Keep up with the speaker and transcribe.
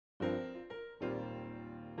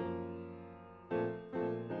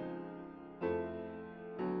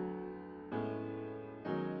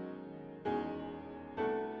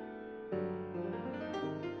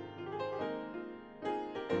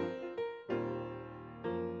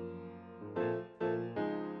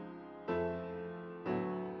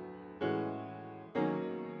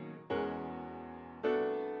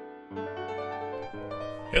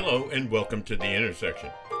Hello and welcome to The Intersection.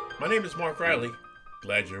 My name is Mark Riley.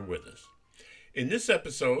 Glad you're with us. In this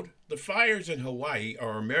episode, the fires in Hawaii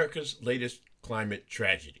are America's latest climate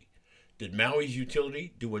tragedy. Did Maui's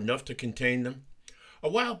utility do enough to contain them? A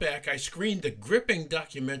while back, I screened the gripping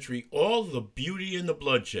documentary All the Beauty and the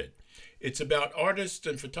Bloodshed. It's about artist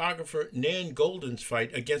and photographer Nan Goldin's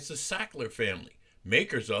fight against the Sackler family,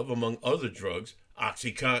 makers of, among other drugs,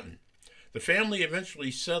 OxyContin. The family eventually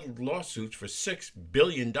settled lawsuits for $6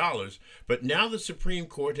 billion, but now the Supreme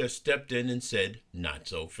Court has stepped in and said, not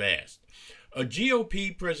so fast. A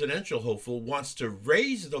GOP presidential hopeful wants to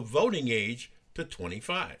raise the voting age to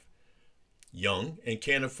 25. Young and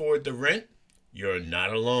can't afford the rent? You're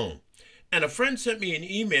not alone. And a friend sent me an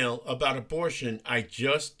email about abortion I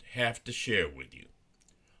just have to share with you.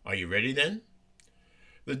 Are you ready then?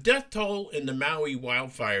 The death toll in the Maui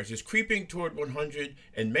wildfires is creeping toward 100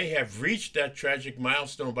 and may have reached that tragic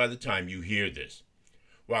milestone by the time you hear this.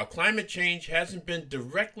 While climate change hasn't been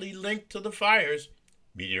directly linked to the fires,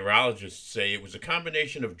 meteorologists say it was a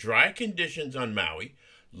combination of dry conditions on Maui,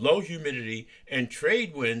 low humidity, and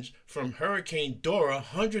trade winds from Hurricane Dora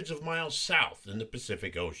hundreds of miles south in the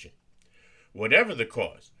Pacific Ocean. Whatever the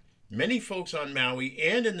cause, many folks on Maui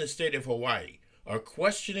and in the state of Hawaii are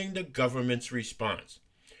questioning the government's response.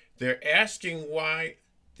 They're asking why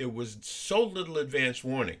there was so little advance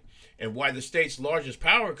warning and why the state's largest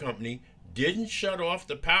power company didn't shut off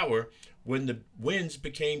the power when the winds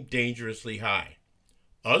became dangerously high.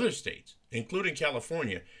 Other states, including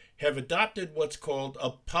California, have adopted what's called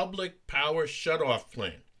a public power shutoff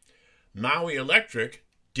plan. Maui Electric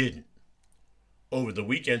didn't. Over the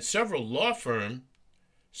weekend, several law firms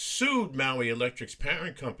sued Maui Electric's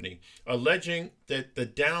parent company, alleging that the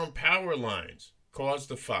downed power lines caused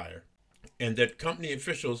the fire and that company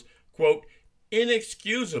officials, quote,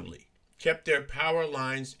 inexcusably kept their power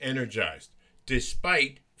lines energized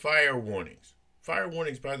despite fire warnings. Fire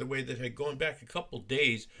warnings, by the way, that had gone back a couple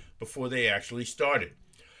days before they actually started.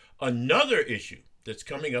 Another issue that's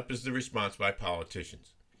coming up is the response by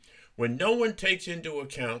politicians. When no one takes into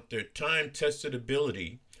account their time-tested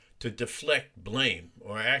ability to deflect blame,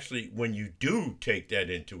 or actually when you do take that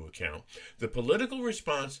into account, the political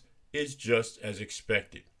response is just as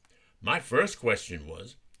expected. My first question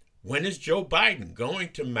was, when is Joe Biden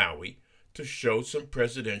going to Maui to show some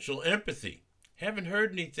presidential empathy? Haven't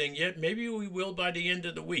heard anything yet. Maybe we will by the end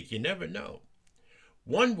of the week. You never know.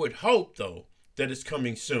 One would hope, though, that it's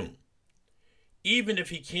coming soon. Even if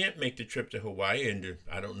he can't make the trip to Hawaii, and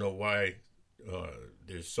I don't know why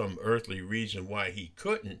there's some earthly reason why he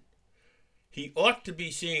couldn't, he ought to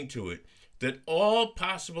be seeing to it that all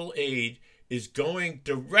possible aid is going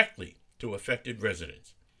directly to affected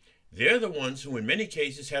residents. They're the ones who in many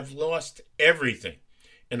cases have lost everything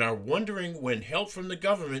and are wondering when help from the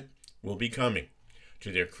government will be coming.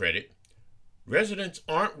 To their credit, residents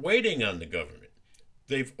aren't waiting on the government.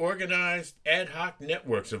 They've organized ad hoc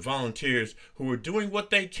networks of volunteers who are doing what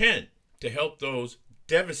they can to help those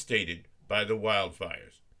devastated by the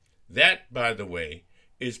wildfires. That, by the way,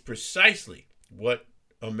 is precisely what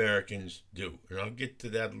Americans do. And I'll get to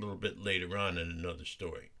that a little bit later on in another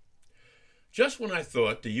story. Just when I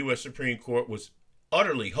thought the U.S. Supreme Court was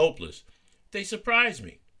utterly hopeless, they surprised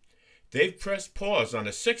me. They've pressed pause on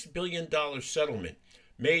a $6 billion settlement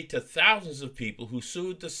made to thousands of people who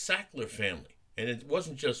sued the Sackler family. And it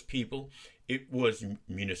wasn't just people, it was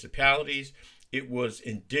municipalities, it was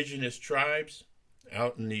indigenous tribes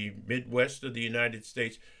out in the Midwest of the United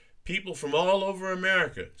States. People from all over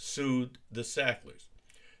America sued the Sacklers.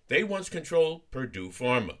 They once controlled Purdue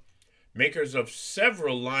Pharma, makers of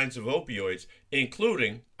several lines of opioids,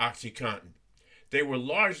 including OxyContin. They were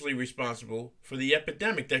largely responsible for the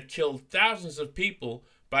epidemic that killed thousands of people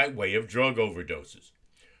by way of drug overdoses.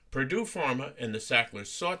 Purdue Pharma and the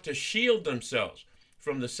Sacklers sought to shield themselves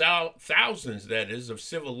from the thousands, that is, of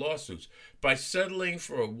civil lawsuits by settling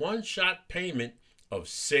for a one-shot payment of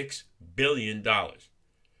 $6 billion.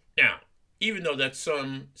 Now, even though that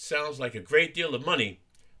sum sounds like a great deal of money,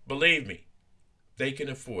 believe me, they can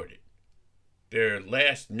afford it. Their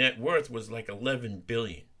last net worth was like $11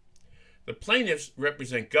 billion. The plaintiffs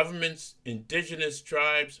represent governments, indigenous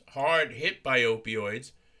tribes hard hit by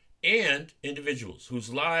opioids, and individuals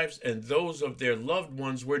whose lives and those of their loved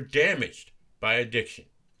ones were damaged by addiction.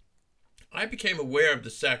 I became aware of the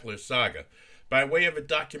Sackler saga by way of a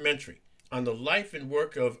documentary on the life and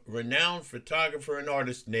work of renowned photographer and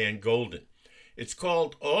artist Nan Goldin. It's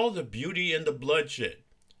called All the Beauty and the Bloodshed.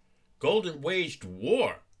 Goldin waged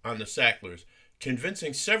war on the Sacklers,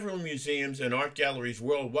 convincing several museums and art galleries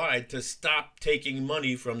worldwide to stop taking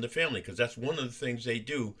money from the family, because that's one of the things they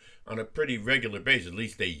do on a pretty regular basis, at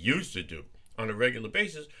least they used to do on a regular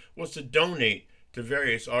basis was to donate to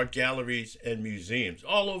various art galleries and museums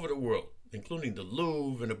all over the world, including the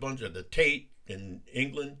Louvre and a bunch of the Tate in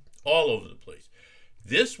England, all over the place.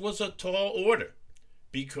 This was a tall order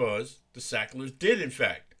because the Sacklers did, in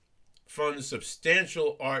fact, fund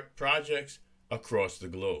substantial art projects across the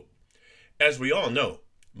globe. As we all know,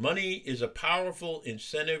 money is a powerful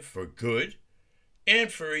incentive for good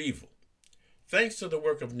and for evil. Thanks to the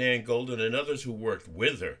work of Nan Goldin and others who worked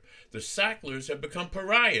with her, the Sacklers have become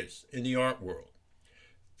pariahs in the art world.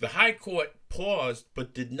 The High Court paused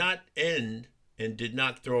but did not end and did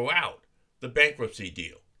not throw out the bankruptcy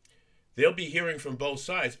deal. They'll be hearing from both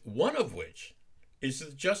sides, one of which is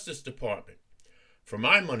the Justice Department. For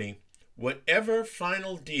my money, whatever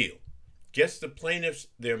final deal gets the plaintiffs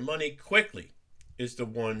their money quickly is the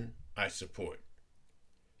one I support.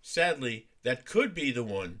 Sadly, that could be the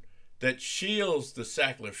one that shields the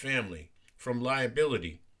Sackler family from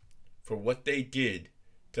liability for what they did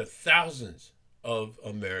to thousands of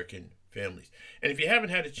American families. And if you haven't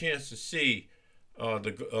had a chance to see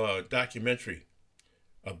the documentary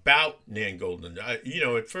about Nan Goldin,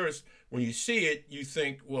 at first, when you see it, you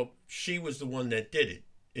think, well, she was the one that did it.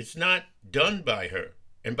 It's not done by her.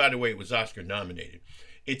 And by the way, it was Oscar nominated.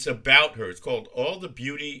 It's about her. It's called All the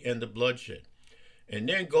Beauty and the Bloodshed. And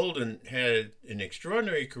Nan Goldin had an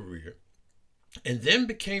extraordinary career and then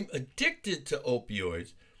became addicted to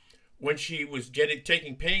opioids when she was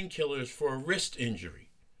taking painkillers for a wrist injury.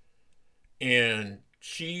 And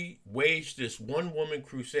she waged this one-woman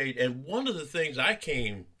crusade. And one of the things I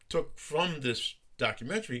took from this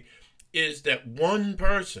documentary is that one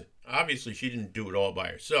person, obviously she didn't do it all by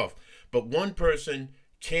herself, but one person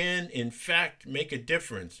can in fact make a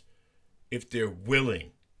difference if they're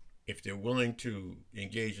willing to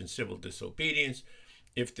engage in civil disobedience,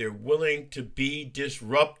 if they're willing to be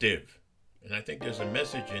disruptive. And I think there's a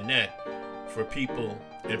message in that for people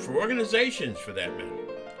and for organizations, for that matter,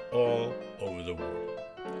 all over the world.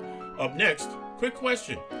 Up next, quick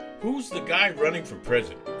question. Who's the guy running for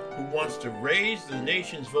president who wants to raise the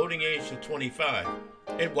nation's voting age to 25?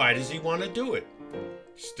 And why does he want to do it?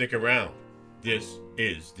 Stick around. This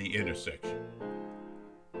is The Intersection.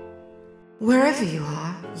 Wherever you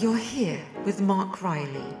are, you're here with Mark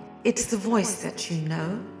Riley. It's the voice that you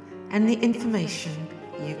know and the information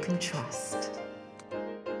you can trust.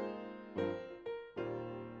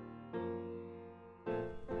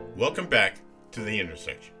 Welcome back to The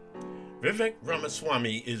Intersection. Vivek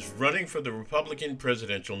Ramaswamy is running for the Republican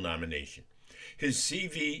presidential nomination. His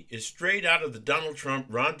CV is straight out of the Donald Trump,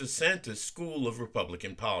 Ron DeSantis school of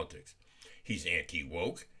Republican politics. He's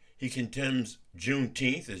anti-woke. He condemns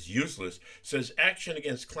Juneteenth as useless, says action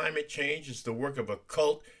against climate change is the work of a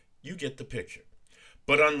cult. You get the picture.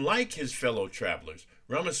 But unlike his fellow travelers,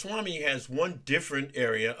 Ramaswamy has one different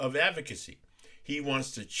area of advocacy. He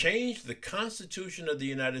wants to change the Constitution of the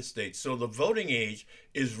United States so the voting age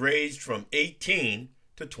is raised from 18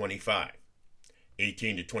 to 25.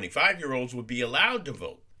 18 to 25-year-olds would be allowed to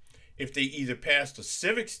vote if they either passed a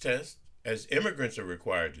civics test, as immigrants are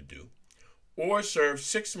required to do, or served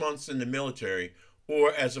 6 months in the military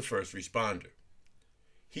or as a first responder.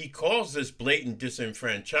 He calls this blatant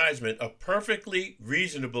disenfranchisement a perfectly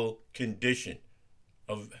reasonable condition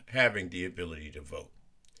of having the ability to vote.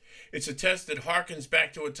 It's a test that harkens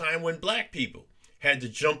back to a time when black people had to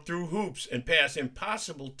jump through hoops and pass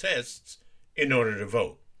impossible tests in order to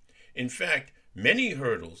vote. In fact, many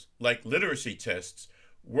hurdles, like literacy tests,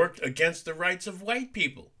 worked against the rights of white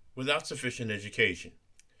people without sufficient education.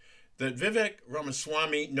 That Vivek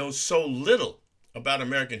Ramaswamy knows so little about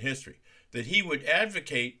American history that he would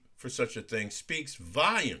advocate for such a thing speaks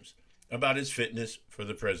volumes about his fitness for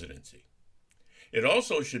the presidency. It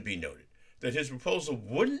also should be noted that his proposal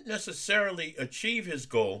wouldn't necessarily achieve his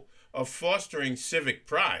goal of fostering civic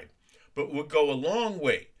pride, but would go a long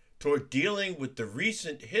way toward dealing with the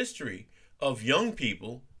recent history of young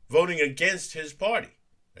people voting against his party.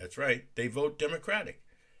 That's right, they vote Democratic.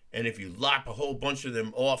 And if you lop a whole bunch of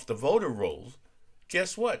them off the voter rolls,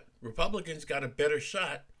 guess what? Republicans got a better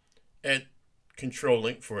shot at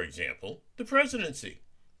controlling, for example, the presidency.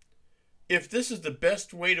 If this is the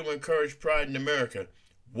best way to encourage pride in America,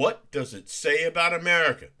 what does it say about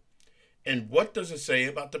America? And what does it say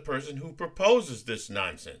about the person who proposes this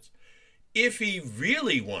nonsense? If he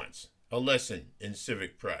really wants a lesson in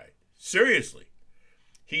civic pride, seriously,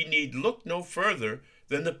 he need look no further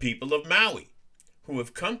than the people of Maui, who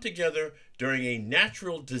have come together during a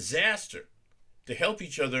natural disaster to help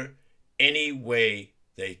each other any way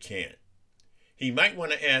they can. He might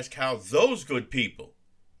want to ask how those good people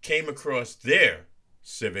came across their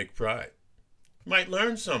civic pride. Might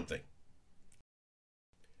learn something.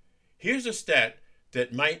 Here's a stat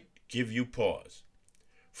that might give you pause.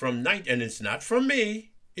 And it's not from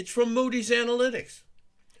me, it's from Moody's Analytics.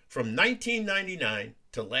 From 1999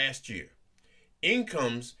 to last year,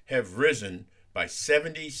 incomes have risen by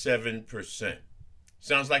 77%.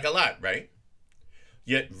 Sounds like a lot, right?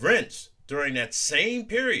 Yet rents during that same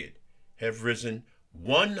period have risen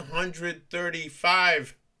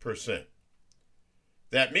 135%.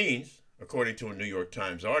 That means, according to a New York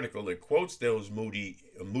Times article that quotes those Moody's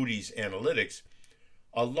Analytics,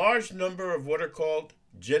 a large number of what are called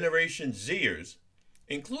Generation Zers,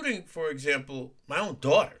 including, for example, my own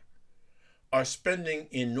daughter, are spending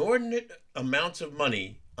inordinate amounts of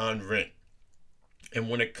money on rent. And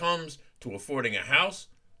when it comes to affording a house,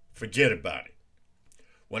 forget about it.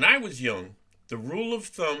 When I was young, the rule of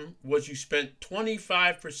thumb was you spent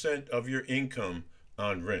 25% of your income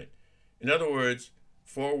on rent. In other words,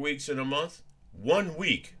 4 weeks in a month, 1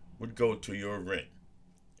 week would go to your rent.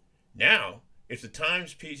 Now, if the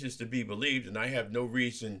Times piece is to be believed, and I have no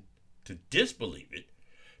reason to disbelieve it,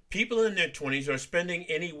 people in their 20s are spending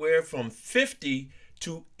anywhere from 50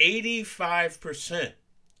 to 85%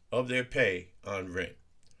 of their pay on rent.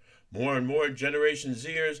 More and more Generation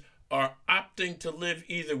Zers are opting to live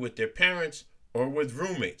either with their parents or with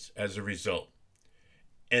roommates as a result.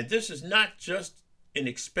 And this is not just in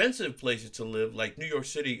expensive places to live like New York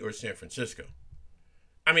City or San Francisco.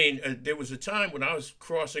 I mean, there was a time when I was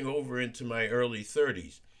crossing over into my early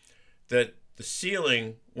 30s that the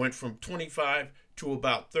ceiling went from 25 to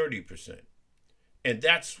about 30%. And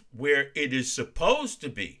that's where it is supposed to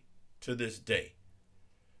be to this day.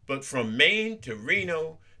 But from Maine to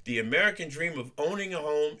Reno, the American dream of owning a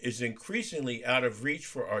home is increasingly out of reach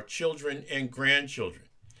for our children and grandchildren.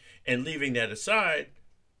 And leaving that aside,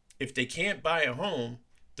 if they can't buy a home,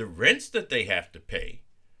 the rents that they have to pay,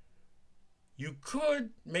 you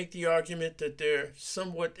could make the argument that they're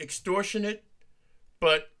somewhat extortionate,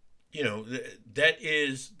 but, that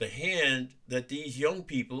is the hand that these young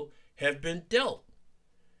people have been dealt.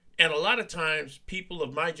 And a lot of times, people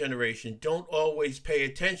of my generation don't always pay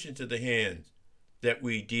attention to the hands that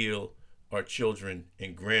we deal our children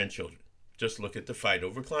and grandchildren. Just look at the fight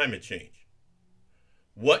over climate change.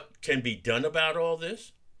 What can be done about all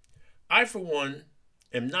this? I, for one,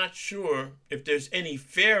 am not sure if there's any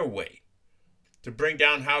fair way to bring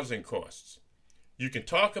down housing costs. You can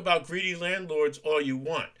talk about greedy landlords all you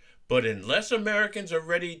want, but unless Americans are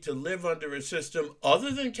ready to live under a system other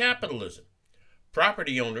than capitalism,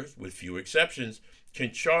 property owners, with few exceptions,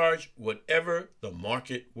 can charge whatever the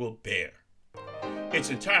market will bear. It's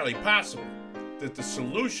entirely possible that the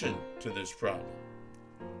solution to this problem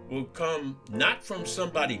will come not from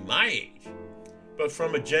somebody my age, but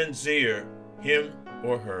from a Gen Zer, him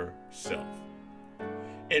or herself.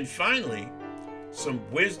 And finally, some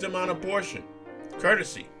wisdom on abortion,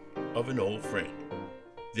 courtesy of an old friend.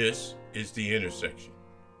 This is The Intersection.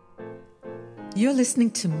 You're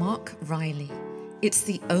listening to Mark Riley. It's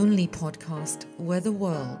the only podcast where the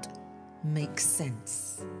world makes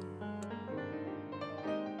sense.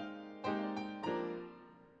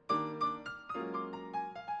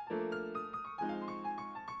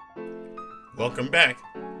 Welcome back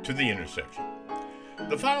to The Intersection.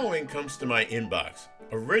 The following comes to my inbox,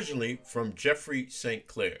 originally from Jeffrey St.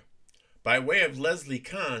 Clair, by way of Leslie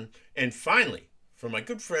Kahn, and finally from my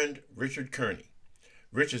good friend Richard Kearney.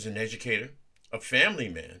 Rich is an educator, a family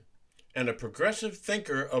man, and a progressive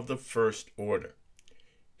thinker of the first order.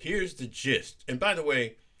 Here's the gist. And by the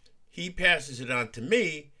way, he passes it on to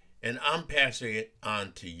me, and I'm passing it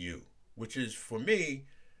on to you, which is, for me,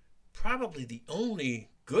 probably the only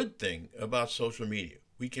good thing about social media.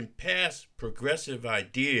 We can pass progressive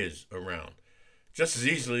ideas around just as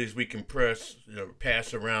easily as we can pass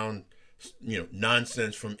around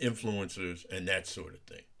nonsense from influencers and that sort of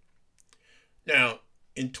thing. Now,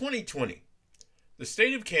 in 2020, the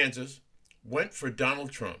state of Kansas went for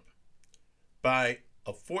Donald Trump by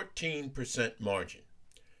a 14% margin.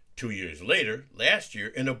 2 years later, last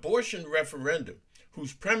year, an abortion referendum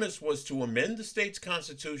whose premise was to amend the state's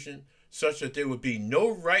constitution such that there would be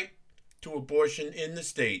no right to abortion in the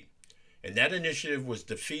state, and that initiative was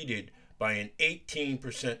defeated by an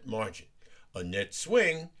 18% margin, a net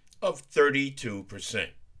swing of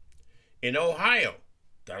 32%. In Ohio,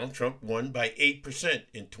 Donald Trump won by 8%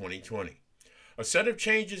 in 2020. A set of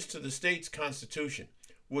changes to the state's constitution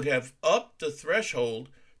would have upped the threshold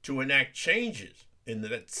to enact changes in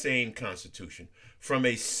that same constitution from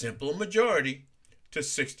a simple majority to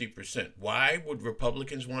 60%. Why would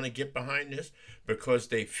Republicans want to get behind this? Because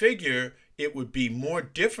they figure it would be more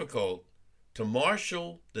difficult to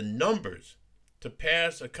marshal the numbers to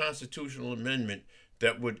pass a constitutional amendment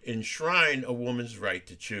that would enshrine a woman's right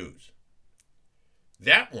to choose.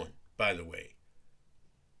 That one, by the way,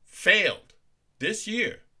 failed this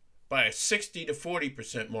year by a 60 to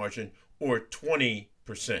 40% margin, or 20%.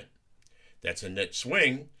 That's a net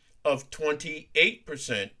swing of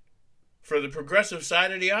 28% for the progressive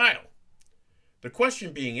side of the aisle. The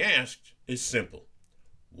question being asked is simple.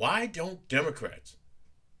 Why don't Democrats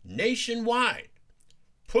nationwide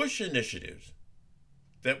push initiatives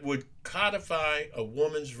that would codify a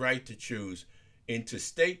woman's right to choose into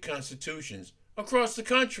state constitutions across the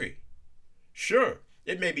country? Sure,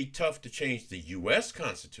 it may be tough to change the U.S.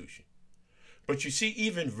 Constitution, but you see,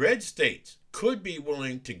 even red states could be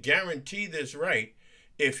willing to guarantee this right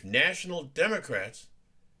if national Democrats,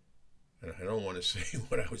 and I don't want to say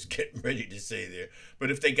what I was getting ready to say there, but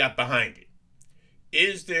if they got behind it.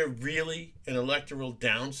 Is there really an electoral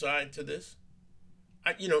downside to this?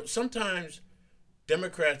 Sometimes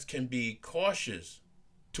Democrats can be cautious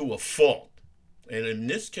to a fault. And in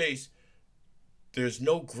this case, there's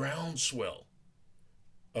no groundswell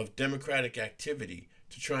of Democratic activity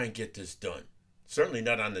to try and get this done. Certainly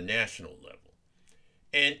not on the national level.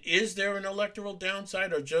 And is there an electoral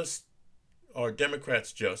downside, or are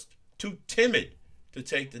Democrats just too timid to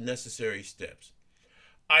take the necessary steps?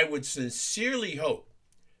 I would sincerely hope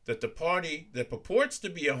that the party that purports to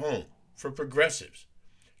be a home for progressives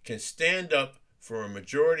can stand up for a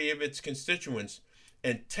majority of its constituents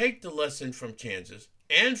and take the lesson from Kansas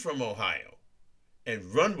and from Ohio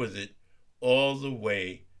and run with it all the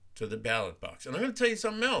way to the ballot box. And I'm going to tell you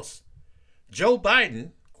something else. Joe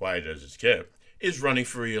Biden, quiet as it's kept, is running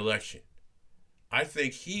for re-election. I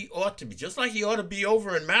think he ought to be, just like he ought to be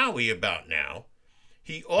over in Maui about now,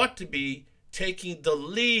 he ought to be taking the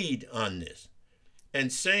lead on this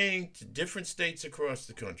and saying to different states across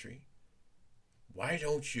the country, why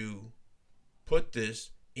don't you put this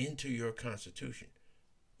into your Constitution?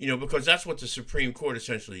 Because that's what the Supreme Court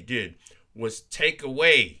essentially did, was take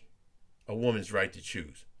away a woman's right to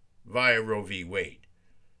choose via Roe v. Wade.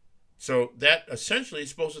 So that essentially is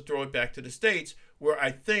supposed to throw it back to the states, where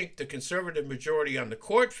I think the conservative majority on the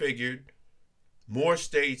court figured more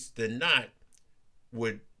states than not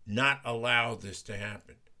would not allow this to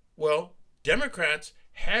happen. Well, Democrats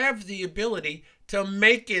have the ability to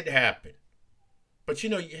make it happen. But you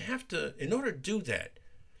have to, in order to do that,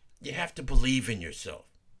 you have to believe in yourself.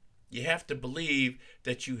 You have to believe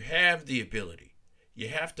that you have the ability. You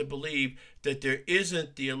have to believe that there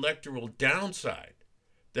isn't the electoral downside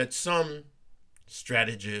that some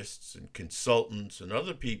strategists and consultants and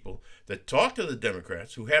other people that talk to the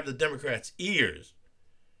Democrats, who have the Democrats' ears,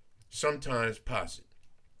 sometimes posit.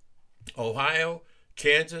 Ohio,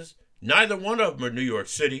 Kansas, neither one of them are New York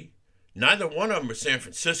City. Neither one of them are San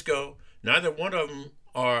Francisco. Neither one of them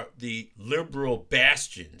are the liberal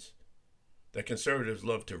bastions that conservatives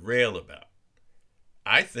love to rail about.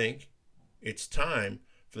 I think it's time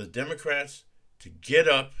for the Democrats to get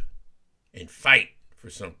up and fight for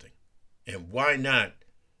something. And why not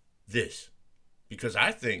this? Because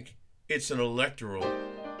I think it's an electoral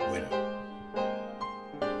winner.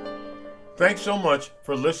 Thanks so much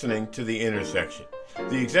for listening to The Intersection.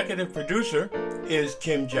 The executive producer is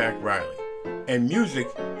Kim Jack Riley, and music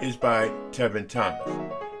is by Tevin Thomas.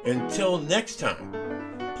 Until next time,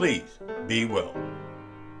 please be well.